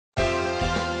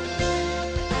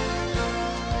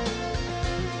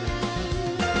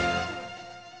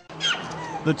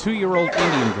The 2-year-old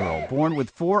Indian girl, born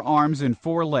with 4 arms and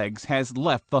 4 legs, has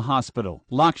left the hospital.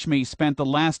 Lakshmi spent the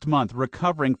last month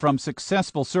recovering from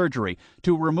successful surgery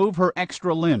to remove her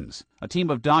extra limbs. A team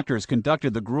of doctors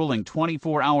conducted the grueling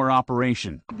 24-hour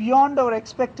operation. Beyond our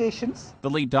expectations.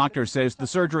 The lead doctor says the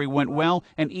surgery went well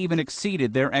and even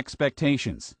exceeded their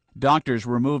expectations. Doctors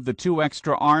removed the 2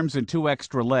 extra arms and 2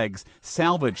 extra legs,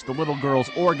 salvaged the little girl's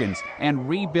organs, and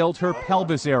rebuilt her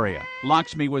pelvis area.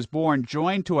 Lakshmi was born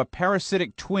joined to a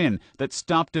parasitic twin that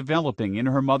stopped developing in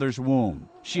her mother's womb.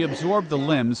 She absorbed the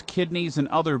limbs, kidneys, and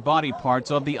other body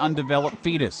parts of the undeveloped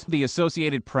fetus. The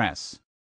Associated Press.